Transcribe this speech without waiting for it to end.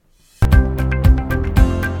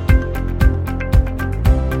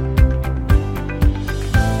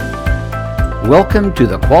Welcome to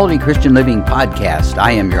the Quality Christian Living Podcast.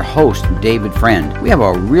 I am your host, David Friend. We have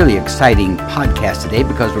a really exciting podcast today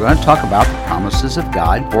because we're going to talk about the promises of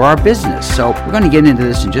God for our business. So we're going to get into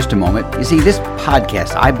this in just a moment. You see, this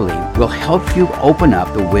podcast, I believe, will help you open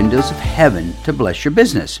up the windows of heaven to bless your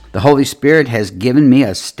business. The Holy Spirit has given me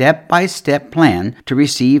a step-by-step plan to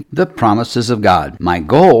receive the promises of God. My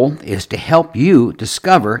goal is to help you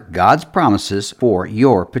discover God's promises for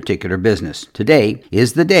your particular business. Today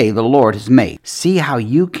is the day the Lord has made. See how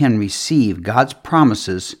you can receive God's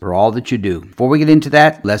promises for all that you do. Before we get into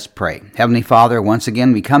that, let's pray. Heavenly Father, once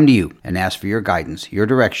again, we come to you and ask for your guidance, your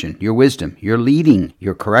direction, your wisdom, your leading,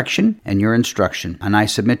 your correction, and your instruction. And I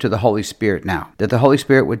submit to the Holy Spirit now, that the Holy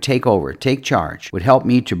Spirit would take over, take charge, would help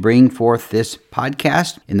me to bring forth this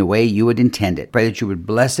podcast in the way you would intend it. Pray that you would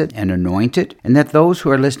bless it and anoint it, and that those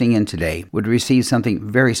who are listening in today would receive something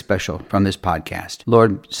very special from this podcast.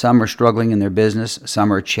 Lord, some are struggling in their business,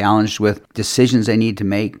 some are challenged with decisions they need to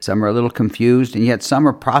make, some are a little confused, and yet some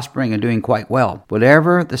are prospering and doing quite well.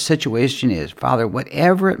 Whatever the situation is, Father,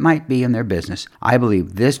 whatever it might be in their business, I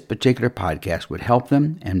believe this particular podcast would help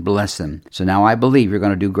them and bless them. So now I believe you're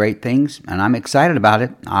going to do great things, and I'm excited about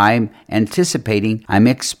it. I'm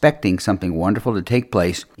expecting something wonderful to take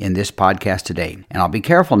place in this podcast today. And I'll be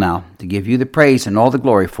careful now to give you the praise and all the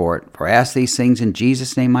glory for it. For I ask these things in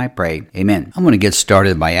Jesus' name I pray. Amen. I'm going to get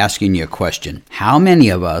started by asking you a question. How many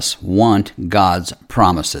of us want God's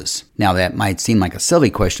promises? Now, that might seem like a silly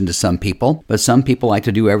question to some people, but some people like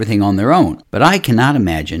to do everything on their own. But I cannot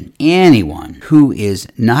imagine anyone who is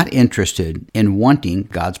not interested in wanting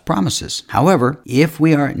God's promises. However, if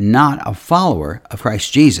we are not a follower of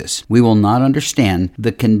Christ Jesus, we will not understand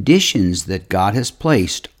the conditions that God has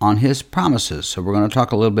placed on His promises. So we're going to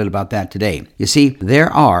talk a little bit about that today. You see,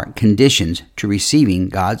 there are conditions to receiving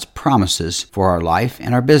God's promises for our life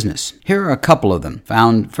and our business. Here are a couple of them.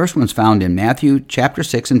 First one's found in Matthew chapter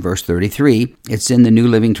 6 and verse 33. It's in the New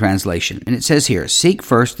Living Translation. And it says here, "Seek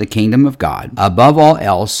first the kingdom of God above all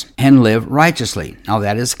else and live righteously." Now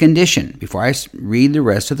that is a condition. Before I read the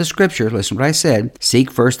rest of the scripture, listen to what I said. Seek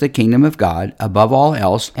first the kingdom of God above all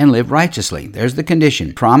else and live righteously. There's the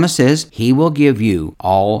condition. Promise is He will give you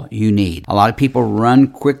all you need. A lot of people run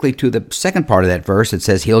quickly to the second part of that verse that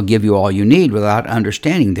says He'll give you all you need without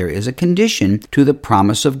understanding there is a condition to the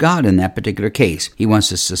promise of God in that particular case. He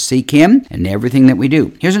wants us to seek Him in everything that we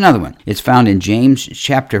do. Here's another one. It's found in James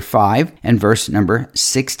chapter 5 and verse number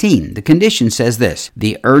 16. The condition says this: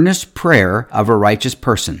 the earnest prayer of a righteous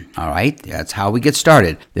person. All right, that's how we get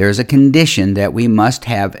started. There's a condition that we must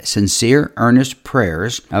have sincere, earnest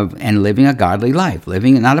prayers and living a godly life.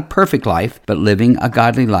 Living not a perfect life, but living a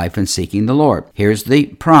godly life and seeking the Lord. Here's the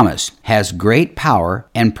promise: has great power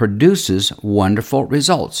and produces wonderful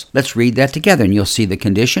results. Let's read that together and you'll see the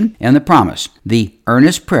condition and the promise. The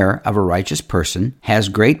earnest prayer of a righteous person has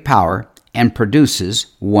great power and produces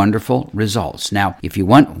wonderful results. Now, if you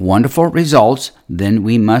want wonderful results, then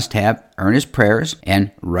we must have earnest prayers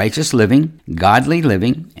and righteous living, godly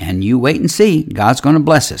living, and you wait and see. God's going to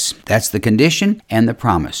bless us. That's the condition and the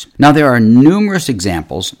promise. Now, there are numerous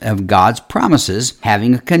examples of God's promises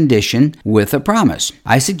having a condition with a promise.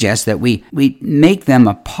 I suggest that we make them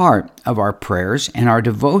a part of our prayers and our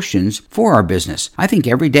devotions for our business. I think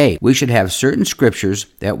every day we should have certain scriptures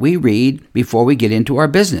that we read before we get into our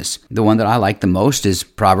business. The one that I like the most is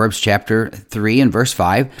Proverbs chapter 3 and verse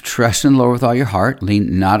 5. "Trust in the Lord with all your heart,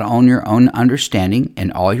 lean not on your own understanding,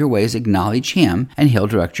 in all your ways acknowledge Him, and He'll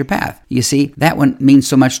direct your path." You see, that one means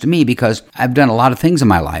so much to me because I've done a lot of things in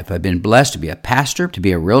my life. I've been blessed to be a pastor, to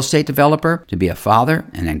be a real estate developer, to be a father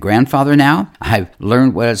and a grandfather now. I've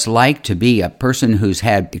learned what it's like to be a person who's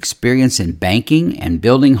had experience in banking and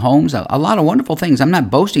building homes, a lot of wonderful things. I'm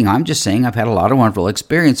not boasting, I'm just saying I've had a lot of wonderful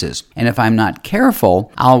experiences. And if I'm not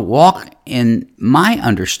careful, I'll walk in my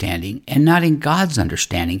understanding and not in God's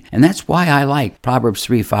understanding. And that's why I like Proverbs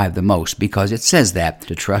 3:5 the most, because it says that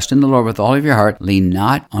to trust in the Lord with all of your heart, lean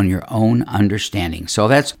not on your own understanding. So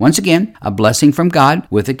that's, once again, a blessing from God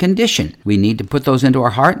with a condition. We need to put those into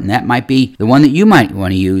our heart, and that might be the one that you might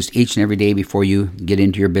want to use each and every day before you get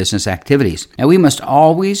into your business activities. Now, we must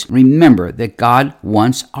always remember that God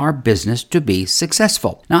wants our business to be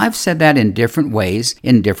successful. Now, I've said that in different ways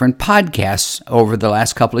in different podcasts over the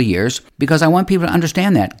last couple of years, because I want people to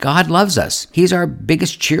understand that God loves us. He's our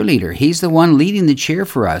biggest cheerleader. He's the one leading the cheer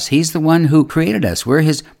for us. He's the one who created us. We're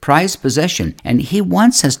His prized possession, and He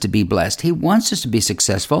wants us to be blessed. He wants us to be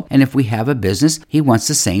successful, and if we have a business, He wants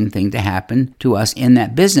the same thing to happen to us in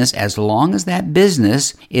that business, as long as that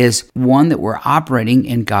business is one that we're operating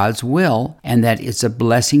in God's will, and that it's a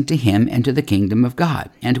blessing to Him and to the kingdom of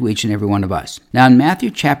God, and to each and every one of us. Now, in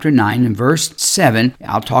Matthew chapter 9 and verse 7,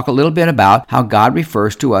 I'll talk a little bit about how God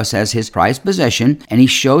refers to us as His prized possession, and He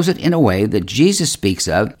shows it in a way that Jesus speaks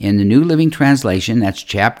of in the New Living Translation. That's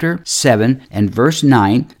chapter 7 and verse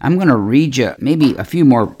 9. I'm going to read you maybe a few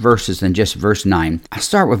more verses than just verse 9. I'll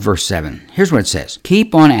start with verse 7. Here's what it says.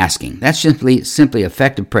 Keep on asking. That's simply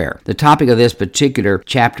effective prayer. The topic of this particular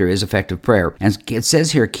chapter is effective prayer. And it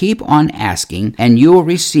says here, keep on asking, and you will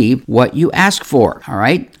receive what you ask for. All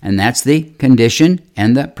right? And that's the condition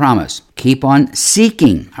and the promise. Keep on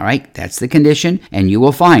seeking. All right? That's the condition, and you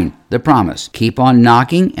will find the promise. Keep on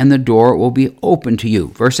knocking, and the door will be open to you.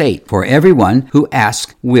 Verse 8, for everyone who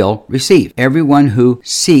asks will receive. Everyone who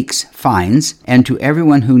seeks finds, and to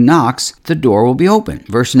everyone who knocks, the door will be open.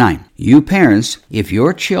 Verse 9, you parents, if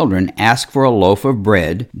your children ask for a loaf of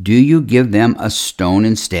bread, do you give them a stone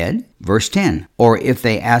instead? Verse 10, or if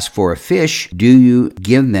they ask for a fish, do you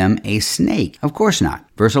give them a snake? Of course not.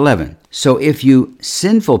 Verse 11, so if you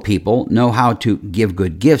sinful people know how to give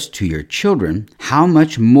good gifts to your children, how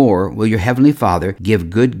much more will your heavenly Father give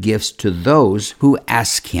good gifts to those who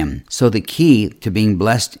ask Him? So the key to being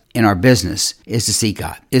blessed in our business is to seek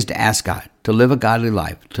God, is to ask God, to live a godly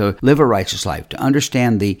life, to live a righteous life, to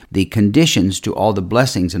understand the conditions to all the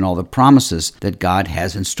blessings and all the promises that God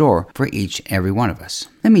has in store for each and every one of us.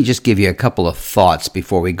 Let me just give you a couple of thoughts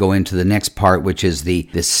before we go into the next part, which is the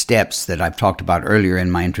steps that I've talked about earlier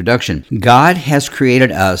in my introduction. God has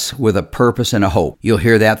created us with a purpose and a hope. You'll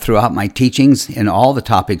hear that throughout my teachings in all the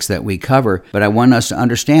topics that we cover, but I want us to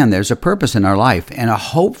understand there's a purpose in our life and a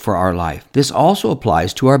hope for our life. This also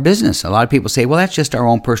applies to our business. A lot of people say, well, that's just our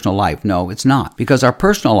own personal life. No, it's not, because our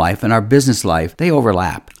personal life and our business life, they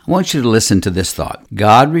overlap. I want you to listen to this thought.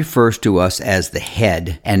 God refers to us as the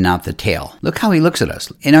head and not the tail. Look how He looks at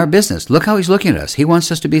us. In our business, look how He's looking at us. He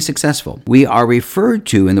wants us to be successful. We are referred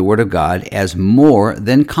to in the Word of God as more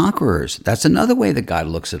than conquerors. That's another way that God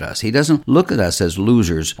looks at us. He doesn't look at us as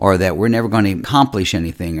losers, or that we're never going to accomplish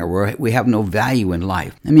anything, or we have no value in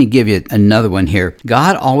life. Let me give you another one here.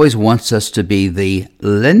 God always wants us to be the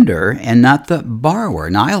lender and not the borrower.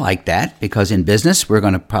 Now, I like that, because in business, we're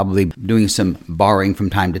going to probably be doing some borrowing from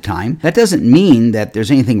time to time. That doesn't mean that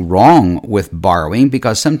there's anything wrong with borrowing,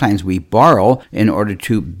 because sometimes we borrow in order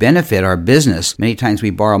to benefit our business. Many times we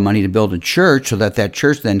borrow money to build a church so that that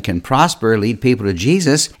church then can prosper, lead people to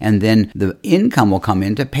Jesus, and then the income will come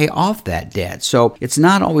in to pay off that debt. So it's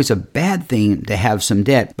not always a bad thing to have some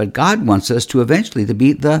debt, but God wants us to eventually to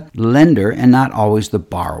be the lender and not always the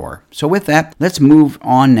borrower. So with that, let's move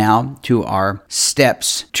on now to our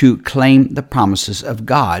steps to claim the promises of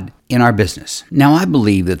God in our business. Now, I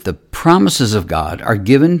believe that the promises of God are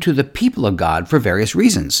given to the people of God for various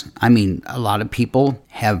reasons. I mean, a lot of people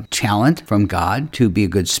have talent from God to be a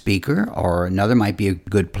good speaker, or another might be a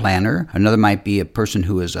good planner. Another might be a person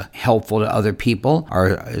who is helpful to other people,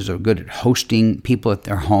 or is good at hosting people at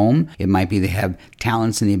their home. It might be they have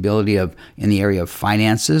talents in the ability of in the area of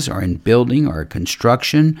finances, or in building, or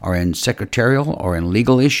construction, or in secretarial, or in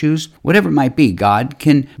legal issues. Whatever it might be, God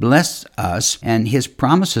can bless us, and His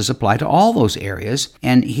promises apply to all those areas,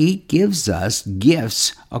 and He gives us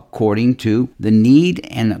gifts according to the need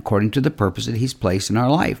and according to the purpose that He's placed in our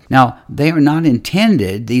life. Now, they are not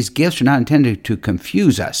intended, these gifts are not intended to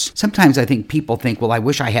confuse us. Sometimes I think people think, well, I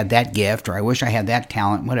wish I had that gift, or I wish I had that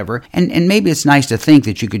talent, whatever. And maybe it's nice to think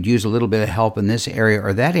that you could use a little bit of help in this area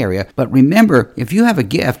or that area. But remember, if you have a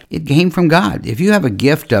gift, it came from God. If you have a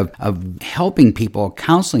gift of helping people,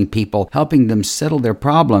 counseling people, helping them settle their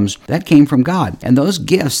problems, that came from God. And those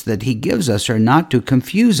gifts that He gives us are not to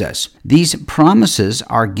confuse us. These promises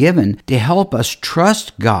are given to help us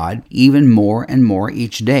trust God even more and more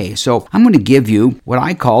each day. So I'm going to give you what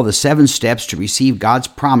I call the 7 steps to receive God's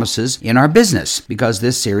promises in our business, because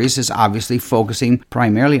this series is obviously focusing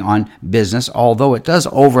primarily on business, although it does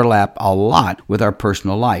overlap a lot with our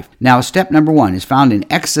personal life. Now, step number 1 is found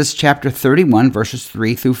in Exodus chapter 31, verses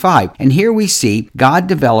 3 through 5. And here we see God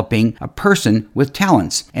developing a person with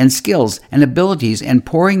talents and skills and abilities and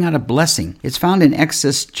pouring pouring out a blessing. It's found in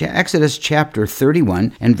Exodus chapter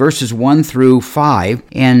 31 and verses 1 through 5.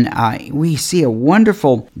 And we see a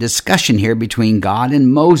wonderful discussion here between God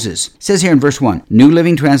and Moses. It says here in verse 1, New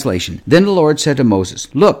Living Translation, Then the Lord said to Moses,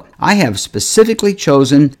 Look, I have specifically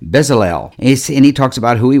chosen Bezalel. And he talks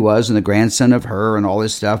about who he was and the grandson of Hur and all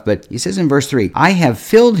this stuff. But he says in verse 3, I have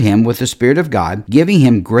filled him with the Spirit of God, giving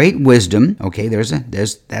him great wisdom. Okay,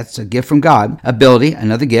 that's a gift from God. Ability,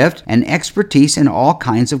 another gift, and expertise in all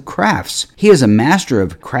kinds of crafts. He is a master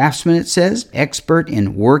of craftsmen, it says, expert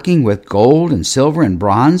in working with gold and silver and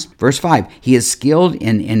bronze. Verse 5, he is skilled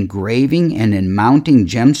in engraving and in mounting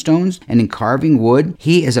gemstones and in carving wood.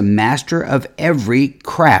 He is a master of every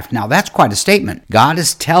craft. Now, that's quite a statement. God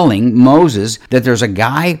is telling Moses that there's a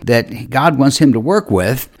guy that God wants him to work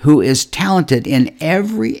with who is talented in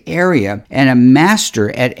every area and a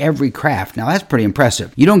master at every craft. Now, that's pretty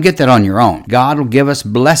impressive. You don't get that on your own. God will give us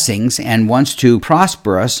blessings and wants to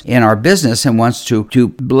prosper us in our business and wants to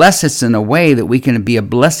bless us in a way that we can be a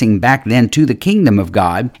blessing back then to the kingdom of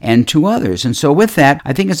God and to others. And so with that,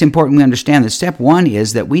 I think it's important we understand that step one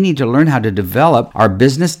is that we need to learn how to develop our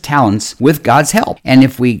business talents with God's help. And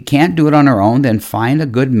if we can't do it on our own, then find a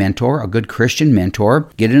good mentor, a good Christian mentor,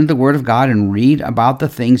 get into the Word of God and read about the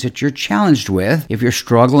things that you're challenged with. If you're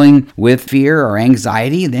struggling with fear or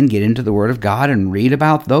anxiety, then get into the Word of God and read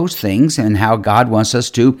about those things and how God wants us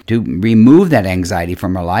to remove that anxiety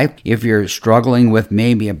from our life. If you're struggling with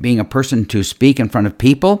maybe being a person to speak in front of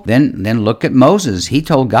people, then look at Moses. He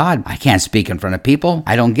told God, I can't speak in front of people.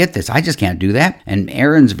 I don't get this. I just can't do that. And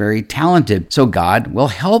Aaron's very talented. So God will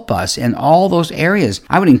help us in all those areas.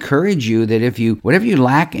 I would encourage you that whatever you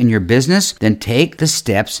lack in your business, then take the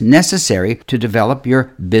steps necessary to develop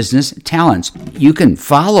your business talents. You can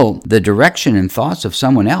follow the direction and thoughts of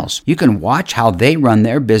someone else. You can watch how they run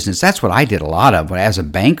their business. That's what I did a lot of as a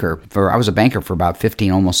banker. I was a banker for about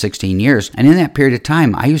 15, almost 16 years. And in that period of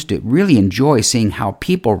time, I used to really enjoy seeing how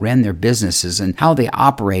people ran their businesses and how they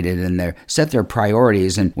operated and set their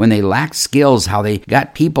priorities. And when they lacked skills, how they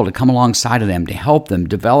got people to come alongside of them to help them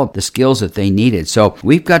develop the skills that they needed. So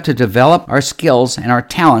we've got to develop our skills and our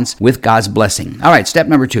talents with God's blessing. All right, step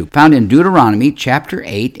number 2, found in Deuteronomy chapter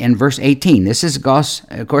 8 and verse 18. This is,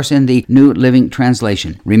 of course, in the New Living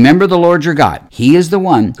Translation. Remember the Lord your God. He is the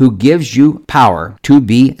one who gives you power to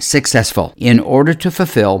be successful in order to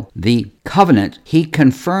fulfill the covenant he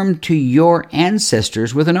confirmed to your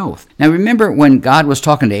ancestors with an oath. Now remember when God was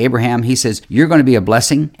talking to Abraham, he says, you're going to be a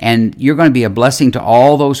blessing and you're going to be a blessing to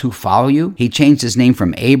all those who follow you. He changed his name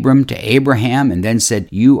from Abram to Abraham and then said,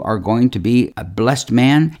 you are going to be a blessed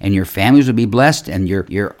man and your families will be blessed and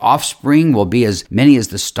your offspring will be as many as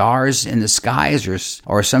the stars in the skies,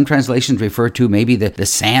 or some translations refer to maybe the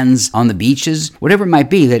sands on the beaches, whatever it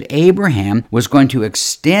might be, that Abraham was going to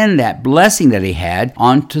extend that blessing that he had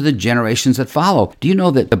onto the generations that follow. Do you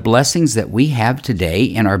know that the blessings that we have today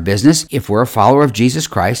in our business, if we're a follower of Jesus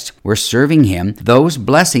Christ, we're serving him, those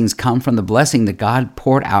blessings come from the blessing that God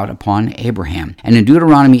poured out upon Abraham. And in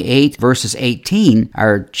Deuteronomy 8 verses 18,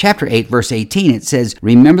 or chapter 8 verse 18, it says,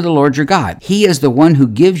 remember the Lord your God. He is the one who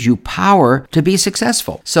gives you power to be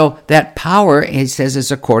successful. So that power, it says,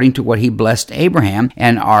 is according to what he blessed Abraham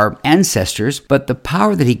and our ancestors, but the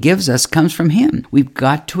power that he gives us comes from him. We've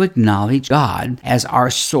got to acknowledge God as our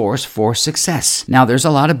source for success. Now, there's a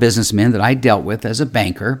lot of businessmen that I dealt with as a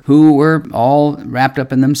banker who were all wrapped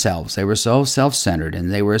up in themselves. They were so self-centered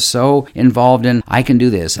and they were so involved in, I can do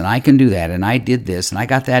this and I can do that and I did this and I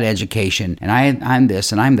got that education and I'm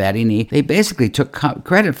this and I'm that. And they basically took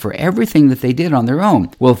credit for everything that they did on their own.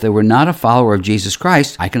 Well, if they were not a follower of Jesus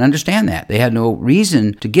Christ, I can understand that. They had no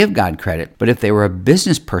reason to give God credit. But if they were a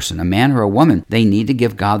business person, a man or a woman, they need to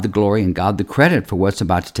give God the glory and God the credit for what's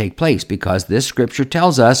about to take place, because this scripture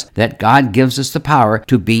tells us that God gives us the power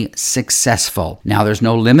to be successful. Now, there's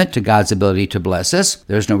no limit to God's ability to bless us.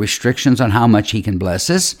 There's no restrictions on how much he can bless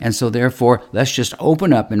us. And so therefore, let's just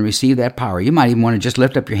open up and receive that power. You might even want to just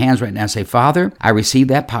lift up your hands right now and say, Father, I receive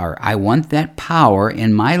that power. I want that power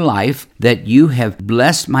in my life that you have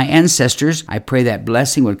blessed my ancestors. I pray that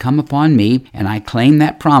blessing would come upon me, and I claim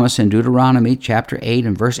that promise in Deuteronomy chapter 8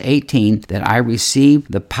 and verse 18 that I receive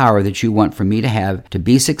the power that you want for me to have to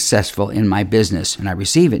be successful in my business, and I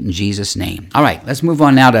receive it in Jesus' name. All right, let's move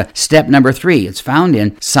on now to step number 3. It's found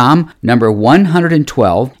in Psalm number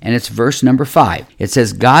 112, and it's verse number 5. It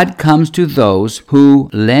says, God comes to those who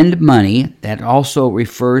lend money. That also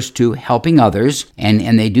refers to helping others,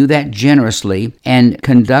 and they do that generously and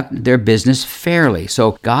conduct their business fairly.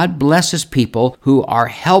 So God blesses people who are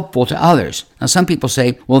helpful to others. Now, some people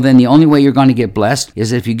say, well, then the only way you're going to get blessed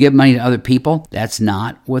is if you give money to other people. That's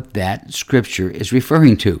not what that scripture is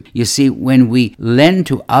referring to. You see, when we lend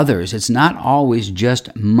to others, it's not always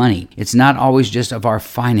just money. It's not always just of our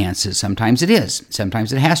finances. Sometimes it is.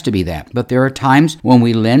 Sometimes it has to be that. But there are times when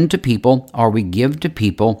we lend to people or we give to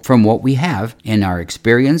people from what we have in our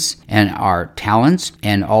experience and our talents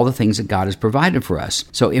and all the things that God has provided for us.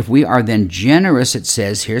 So if we are then generous, it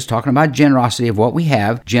says here, it's talking about generosity of what we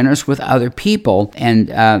have, generous with other people, and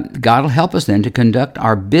God will help us then to conduct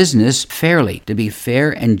our business fairly, to be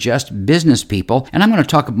fair and just business people. And I'm going to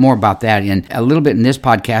talk more about that in a little bit in this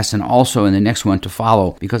podcast and also in the next one to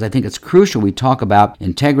follow, because I think it's crucial we talk about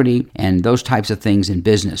integrity and those types of things in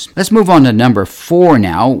business. Let's move on to number 4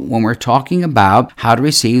 now, when we're talking about how to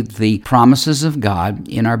receive the promises of God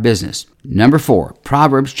in our business. Number 4,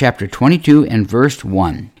 Proverbs chapter 22 and verse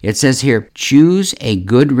 1. It says here, choose a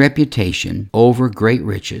good reputation over great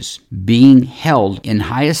riches. Being held in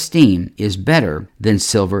high esteem is better than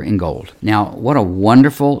silver and gold. Now, what a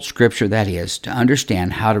wonderful scripture that is to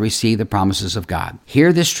understand how to receive the promises of God.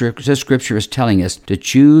 Here, this scripture is telling us to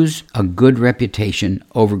choose a good reputation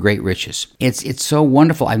over great riches. It's so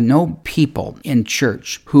wonderful. I know people in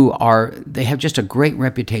church who they have just a great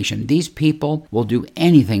reputation. These people will do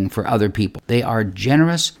anything for other people. They are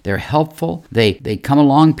generous. They're helpful. They come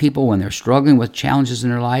along people when they're struggling with challenges in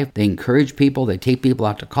their life. They encourage people. They take people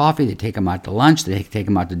out to coffee. They take them out to lunch. They take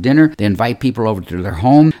them out to dinner. They invite people over to their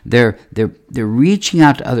home. They're reaching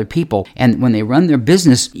out to other people. And when they run their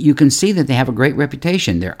business, you can see that they have a great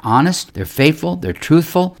reputation. They're honest. They're faithful. They're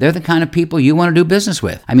truthful. They're the kind of people you want to do business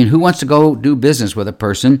with. I mean, who wants to go do business with a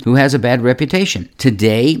person who has a bad reputation?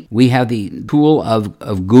 Today, we have the tool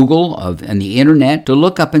of Google and the internet to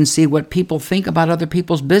look up and see what people think about other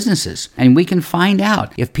people's businesses. And we can find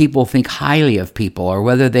out if people think highly of people or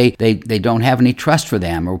whether they don't have any trust for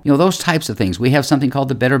them or those types of things. We have something called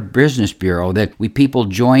the Better Business Bureau that people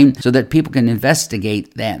join so that people can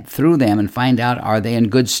investigate that through them and find out, are they in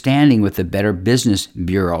good standing with the Better Business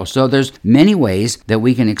Bureau? So there's many ways that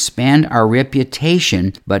we can expand our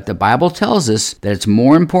reputation, but the Bible tells us that it's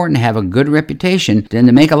more important to have a good reputation than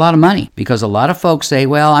to make a lot of money, because a lot of folks say,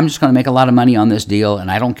 well, I'm just going to make a lot of money on this deal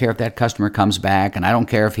and I don't care if that customer comes back and I don't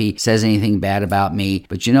care if he says anything bad about me.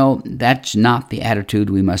 But that's not the attitude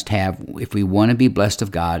we must have if we want to be blessed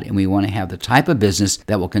of God and we want to have the type of business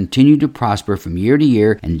that will continue to prosper from year to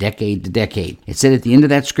year and decade to decade. It said at the end of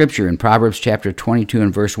that scripture in Proverbs chapter 22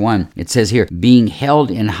 and verse 1, it says here, being held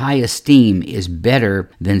in high esteem is better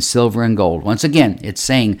than silver and gold. Once again, it's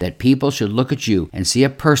saying that people should look at you and see a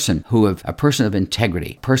person of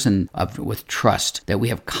integrity, a person with trust, that we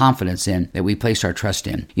have confidence in, that we place our trust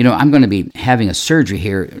in. I'm going to be having a surgery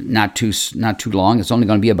here not too long. It's only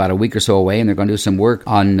going to be about a week or so away, and they're going to do some work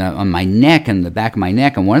on my neck and the back of my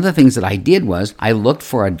neck. And one of the things that I did was I looked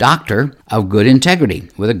for a doctor of good integrity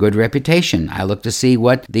with a good reputation. I looked to see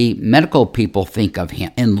what the medical people think of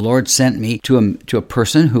him. And the Lord sent me to a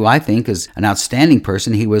person who I think is an outstanding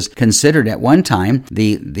person. He was considered at one time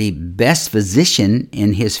the best physician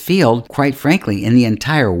in his field, quite frankly, in the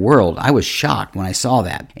entire world. I was shocked when I saw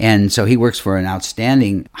that. And so he works for an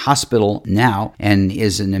outstanding hospital now and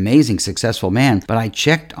is an amazing, successful man. But I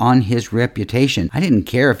checked on his reputation. I didn't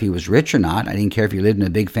care if he was rich or not. I didn't care if he lived in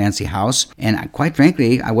a big fancy house. And quite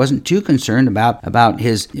frankly, I wasn't too concerned about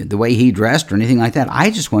the way he dressed or anything like that. I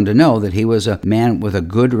just wanted to know that he was a man with a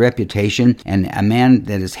good reputation and a man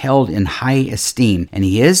that is held in high esteem. And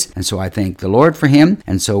he is. And so I thank the Lord for him.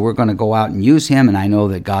 And so we're going to go out and use him. And I know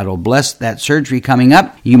that God will bless that surgery coming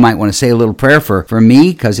up. You might want to say a little prayer for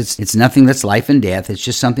me, because it's nothing that's life and death. It's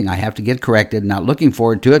just something I have to get corrected. Not looking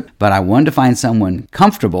forward to it, but I wanted to find someone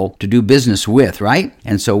comfortable to do business with, right?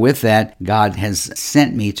 And so with that, God has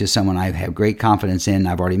sent me to someone I have great confidence in.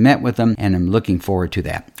 I've already met with them, and I'm looking forward to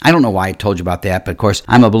that. I don't know why I told you about that, but of course,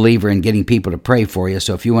 I'm a believer in getting people to pray for you.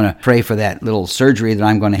 So if you want to pray for that little surgery that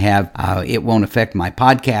I'm going to have, it won't affect my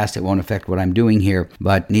podcast. It won't affect what I'm doing here,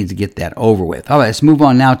 but needs to get that over with. All right, let's move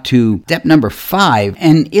on now to step number 5,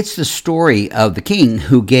 and it's the story of the king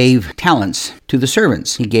who gave talents to the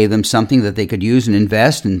servants. He gave them something that they could use and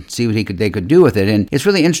invest and see what they could do with it. And it's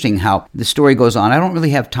really interesting how the story goes on. I don't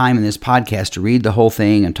really have time in this podcast to read the whole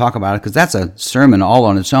thing and talk about it, because that's a sermon all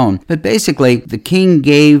on its own. But basically, the king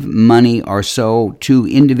gave money or so to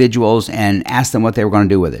individuals and asked them what they were going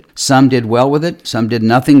to do with it. Some did well with it, some did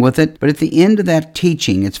nothing with it. But at the end of that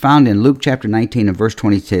teaching, it's found in Luke chapter 19 and verse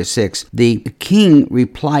 26, the king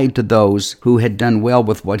replied to those who had done well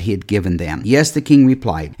with what he had given them. Yes, the king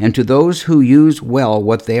replied, and to those who used use well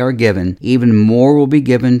what they are given, even more will be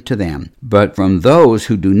given to them. But from those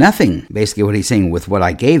who do nothing, basically what he's saying, with what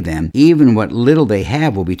I gave them, even what little they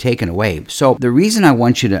have will be taken away. So the reason I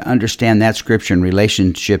want you to understand that scripture in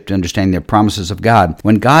relationship to understanding the promises of God,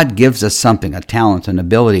 when God gives us something, a talent, an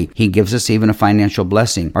ability, he gives us even a financial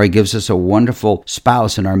blessing, or he gives us a wonderful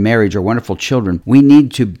spouse in our marriage or wonderful children, we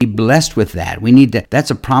need to be blessed with that.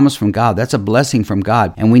 That's a promise from God. That's a blessing from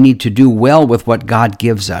God. And we need to do well with what God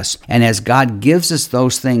gives us. And as God gives us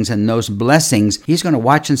those things and those blessings, he's going to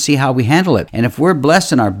watch and see how we handle it. And if we're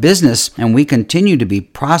blessed in our business and we continue to be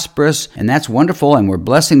prosperous, and that's wonderful, and we're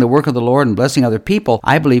blessing the work of the Lord and blessing other people,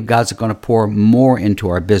 I believe God's going to pour more into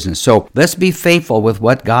our business. So let's be faithful with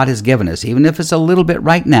what God has given us, even if it's a little bit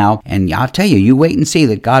right now. And I'll tell you, you wait and see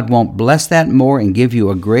that God won't bless that more and give you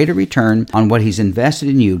a greater return on what he's invested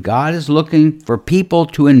in you. God is looking for people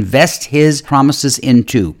to invest his promises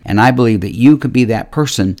into. And I believe that you could be that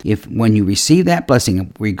person if when you receive that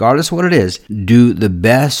blessing, regardless of what it is, do the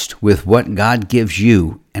best with what God gives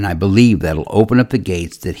you. And I believe that'll open up the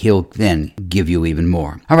gates that he'll then give you even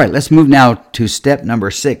more. All right, let's move now to step number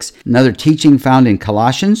 6. Another teaching found in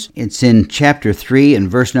Colossians. It's in chapter 3 and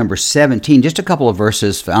verse number 17. Just a couple of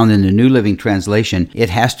verses found in the New Living Translation. It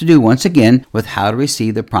has to do, once again, with how to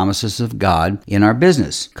receive the promises of God in our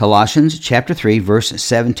business. Colossians chapter 3, verse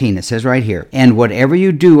 17. It says right here, "And whatever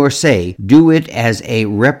you do or say, do it as a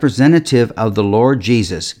representative of the Lord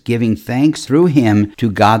Jesus, giving thanks through him to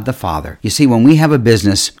God the Father." You see, when we have a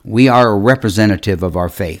business, we are a representative of our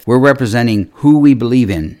faith. We're representing who we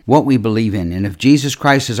believe in, what we believe in. And if Jesus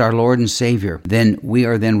Christ is our Lord and Savior, then we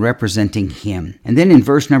are then representing him. And then in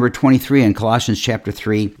verse number 23 in Colossians chapter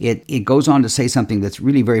 3, it goes on to say something that's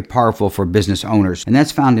really very powerful for business owners. And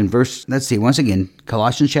that's found in once again,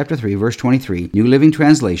 Colossians chapter 3, verse 23, New Living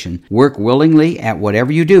Translation, "Work willingly at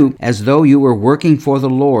whatever you do, as though you were working for the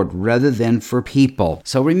Lord rather than for people."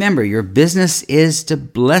 So remember, your business is to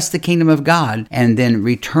bless the kingdom of God and then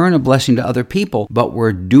return a blessing to other people, but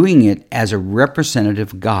we're doing it as a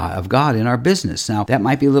representative of God in our business. Now, that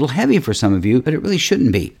might be a little heavy for some of you, but it really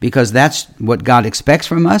shouldn't be, because that's what God expects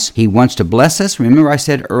from us. He wants to bless us. Remember, I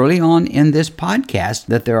said early on in this podcast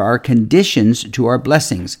that there are conditions to our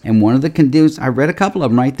blessings, and one of the conditions, I read a couple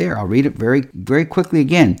of them right there. I'll read it very, very quickly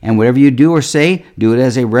again. "And whatever you do or say, do it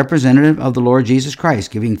as a representative of the Lord Jesus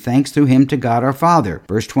Christ, giving thanks through him to God our Father."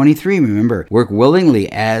 Verse 23, remember, "Work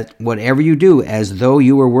willingly at whatever you do, as though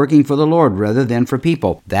you were working for the Lord rather than for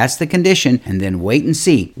people." That's the condition. And then wait and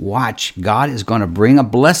see. Watch. God is going to bring a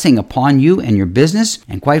blessing upon you and your business.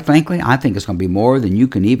 And quite frankly, I think it's going to be more than you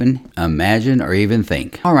can even imagine or even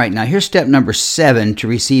think. All right, now here's step number 7 to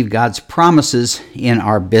receive God's promises in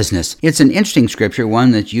our business. It's an interesting scripture,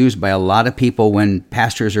 one that's used by a lot of people when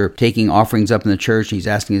pastors are taking offerings up in the church. He's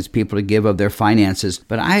asking his people to give of their finances.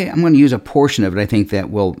 But I'm going to use a portion of it, I think,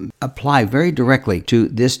 that will apply very directly to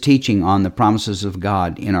this teaching on the promises of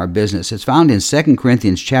God in our business. It's found in 2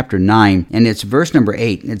 Corinthians chapter 9, and it's verse number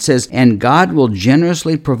 8. It says, "And God will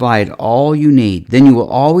generously provide all you need. Then you will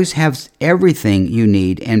always have everything you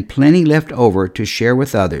need and plenty left over to share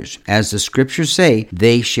with others. As the scriptures say,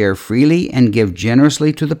 they share freely and give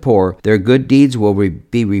generously to the poor. Their good deeds will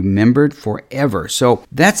be remembered forever." So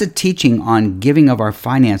that's a teaching on giving of our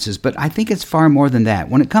finances, but I think it's far more than that.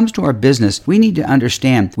 When it comes to our business, we need to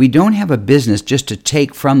understand we don't have a business just to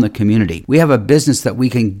take from the community. We have a business that we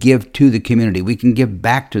can give to the community. We can give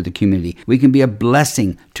back to the community. We can be a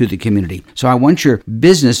blessing to the community. So I want your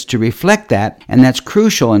business to reflect that, and that's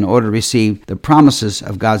crucial in order to receive the promises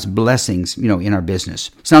of God's blessings, in our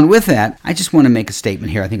business. So with that, I just want to make a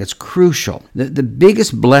statement here. I think it's crucial. The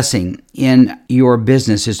biggest blessing in your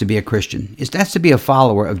business is to be a Christian. That's to be a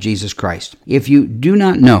follower of Jesus Christ. If you do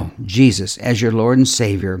not know Jesus as your Lord and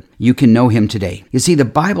Savior, you can know him today. You see, the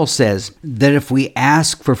Bible says that if we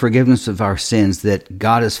ask for forgiveness of our sins, that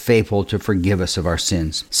God is faithful to forgive us of our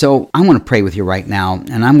sins. So I want to pray with you right now,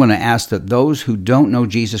 and I'm going to ask that those who don't know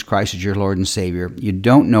Jesus Christ as your Lord and Savior, you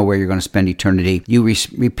don't know where you're going to spend eternity, you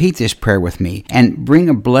repeat this prayer with me and bring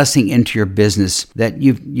a blessing into your business that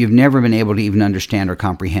you've never been able to even understand or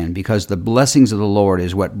comprehend, because the blessings of the Lord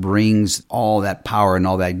is what brings all that power and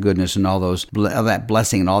all that goodness and all that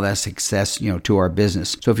blessing and all that success, to our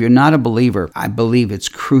business. So if you're not a believer, I believe it's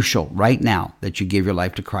crucial right now that you give your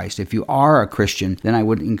life to Christ. If you are a Christian, then I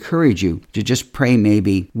would encourage you to just pray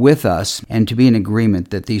maybe with us and to be in agreement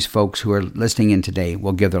that these folks who are listening in today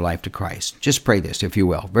will give their life to Christ. Just pray this, if you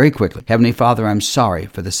will, very quickly. Heavenly Father, I'm sorry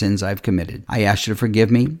for the sins I've committed. I ask you to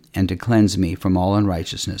forgive me and to cleanse me from all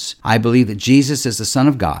unrighteousness. I believe that Jesus is the Son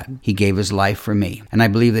of God. He He gave His life for me. And I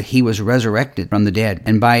believe that He was resurrected from the dead.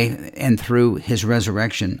 And by and through His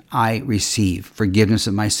resurrection, I receive forgiveness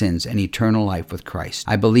of my sins and eternal life with Christ.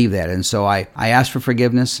 I believe that. And so I ask for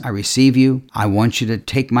forgiveness. I receive you. I want you to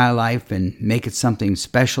take my life and make it something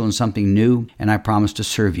special and something new. And I promise to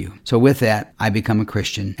serve you. So with that, I become a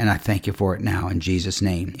Christian. And I thank you for it now in Jesus'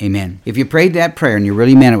 name. Amen. If you prayed that prayer and you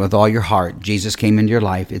really meant it with all your heart, Jesus came into your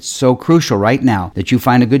life. It's so crucial right now that you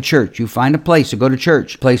find a good church. You find a place to go to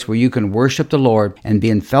church, a place where you can worship the Lord and be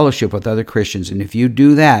in fellowship with other Christians. And if you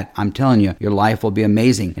do that, I'm telling you, your life will be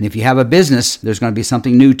amazing. And if you have a business, there's going to be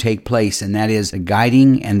something new take place, and that is the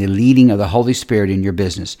guiding and the leading of the Holy Spirit in your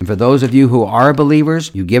business. And for those of you who are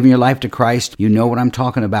believers, you've given your life to Christ, you know what I'm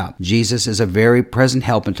talking about. Jesus is a very present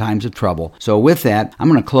help in times of trouble. So with that, I'm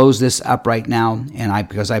going to close this up right now, and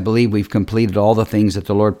because I believe we've completed all the things that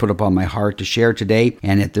the Lord put upon my heart to share today.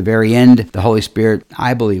 And at the very end, the Holy Spirit,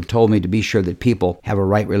 I believe, told me to be sure that people have a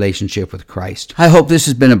right relationship with Christ. I hope this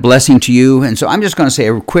has been a blessing to you. And so I'm just going to say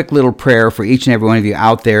a quick little prayer for each and every one of you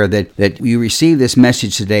out there that you receive this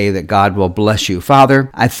message today, that God will bless you. Father,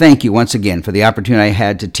 I thank you once again for the opportunity I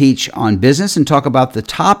had to teach on business and talk about the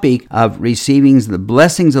topic of receiving the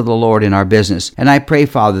blessings of the Lord in our business. And I pray,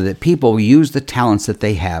 Father, that people use the talents that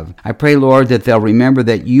they have. I pray, Lord, that they'll remember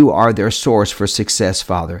that you are their source for success,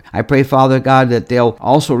 Father. I pray, Father God, that they'll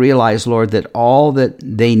also realize, Lord, that all that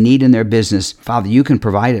they need in their business, Father, you can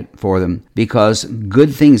provide it for them, because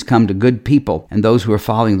good things come to good people and those who are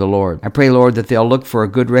following the Lord. I pray, Lord, that they'll look for a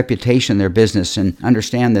good reputation in their business and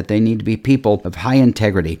understand that they need to be people of high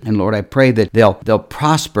integrity. And Lord, I pray that they'll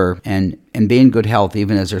prosper and be in good health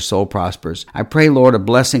even as their soul prospers. I pray, Lord, a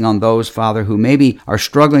blessing on those, Father, who maybe are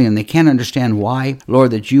struggling and they can't understand why.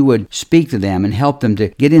 Lord, that you would speak to them and help them to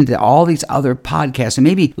get into all these other podcasts and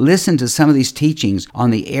maybe listen to some of these teachings on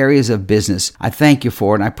the areas of business. I thank you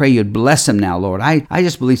for it, and I pray you'd bless them now, Lord. I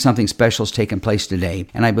just believe something special has taken place today,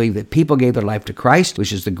 and I believe that people gave their life to Christ,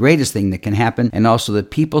 which is the greatest thing that can happen, and also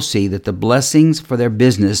that people see that the blessings for their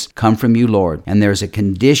business come from you, Lord. And there's a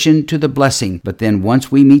condition to the blessing, but then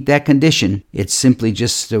once we meet that condition, it's simply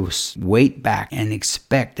just to wait back and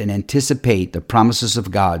expect and anticipate the promises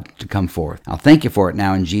of God to come forth. I'll thank you for it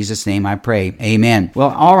now. In Jesus' name I pray. Amen.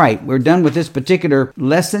 Well, all right. We're done with this particular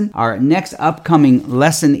lesson. Our next upcoming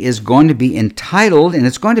lesson is going to be entitled, and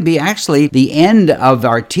it's going to be actually the end of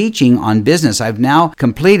our teaching on business. I've now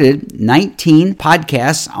completed 19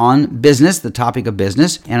 podcasts on business, the topic of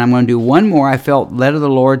business, and I'm going to do one more. I felt led of the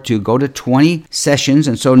Lord to go to 20 sessions.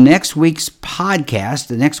 And so next week's podcast,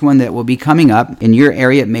 the next one that will be coming up in your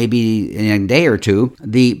area, maybe in a day or two,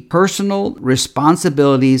 the personal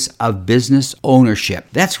responsibilities of business ownership.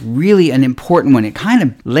 That's really an important one. It kind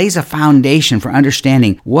of lays a foundation for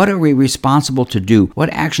understanding what are we responsible to do? What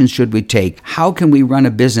actions should we take? How can we run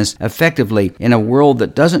a business effectively in a world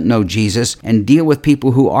that doesn't know Jesus and deal with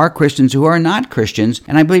people who are Christians, who are not Christians?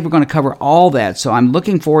 And I believe we're going to cover all that. So I'm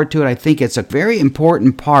looking forward to it. I think it's a very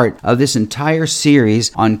important part of this entire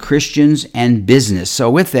series on Christians and business.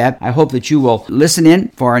 So with that, I hope that you will listen in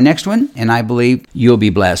for our next one, and I believe you'll be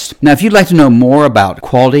blessed. Now, if you'd like to know more about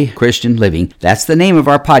Quality Christian Living, that's the name of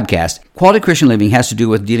our podcast. Quality Christian Living has to do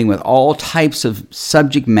with dealing with all types of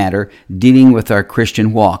subject matter dealing with our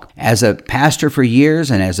Christian walk. As a pastor for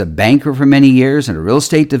years, and as a banker for many years, and a real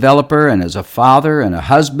estate developer, and as a father and a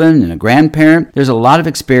husband and a grandparent, there's a lot of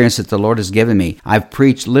experience that the Lord has given me. I've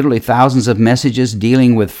preached literally thousands of messages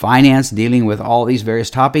dealing with finance, dealing with all these various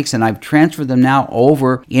topics, and I've transferred them now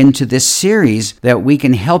over into this series that we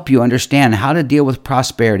can help you understand how to deal with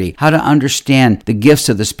prosperity, how to understand the gifts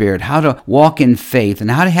of the Spirit, how to walk in faith,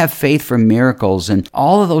 and how to have faith for miracles. And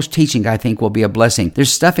all of those teaching, I think, will be a blessing.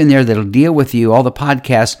 There's stuff in there that'll deal with you. All the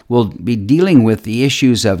podcasts will be dealing with the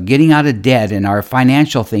issues of getting out of debt and our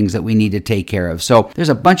financial things that we need to take care of. So there's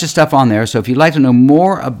a bunch of stuff on there. So if you'd like to know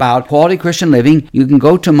more about Quality Christian Living, you can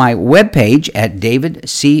go to my webpage at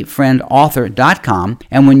davidcfriendauthor.com.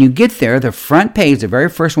 And when you get there, the front page, the very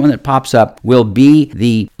first one that pops up, will be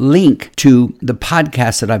the link to the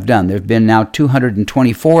podcasts that I've done. There's been now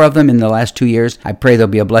 224 of them in the last 2 years. I pray they'll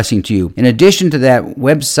be a blessing to you. In addition to that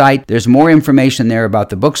website, there's more information there about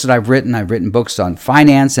the books that I've written. I've written books on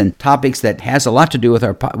finance and topics that has a lot to do with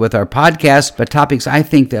our podcast, but topics I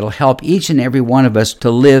think that'll help each and every one of us to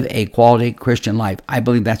live a quality Christian life. I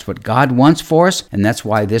believe that's what God wants for us, and that's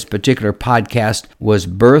why this particular podcast was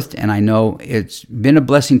birthed, and I know it's been a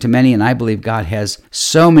blessing to many, and I believe God has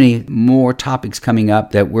so many many more topics coming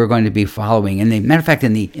up that we're going to be following. And as a matter of fact,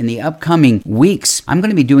 in the upcoming weeks, I'm going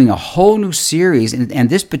to be doing a whole new series. And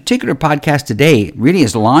this particular podcast today really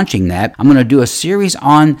is launching that. I'm going to do a series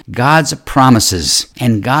on God's promises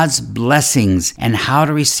and God's blessings and how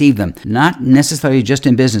to receive them. Not necessarily just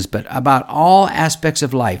in business, but about all aspects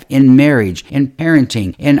of life, in marriage, in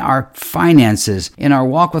parenting, in our finances, in our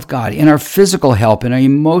walk with God, in our physical health, in our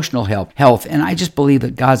emotional health. And I just believe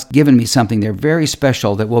that God's given me something there very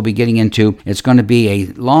special that we'll be getting into. It's going to be a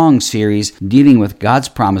long series dealing with God's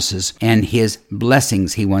promises and His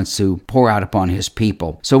blessings He wants to pour out upon His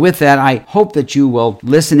people. So with that, I hope that you will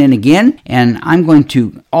listen in again. And I'm going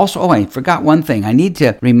to also, I forgot one thing. I need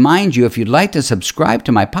to remind you, if you'd like to subscribe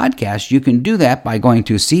to my podcast, you can do that by going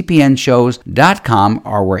to cpnshows.com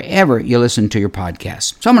or wherever you listen to your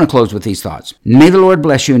podcasts. So I'm going to close with these thoughts. May the Lord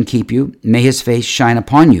bless you and keep you. May His face shine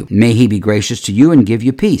upon you. May He be gracious to you and give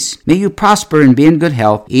you peace. May you prosper and be in good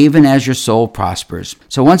health, even as your soul prospers.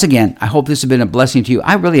 So once again, I hope this has been a blessing to you.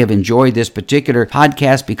 I really have enjoyed this particular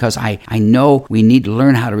podcast because I know we need to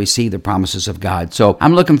learn how to receive the promises of God. So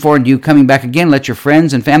I'm looking forward to you coming back again. Let your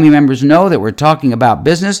friends and family members know that we're talking about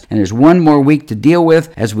business, and there's one more week to deal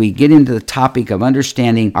with as we get into the topic of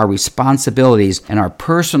understanding our responsibilities and our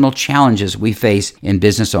personal challenges we face in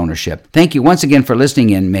business ownership. Thank you once again for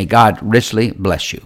listening, and may God richly bless you.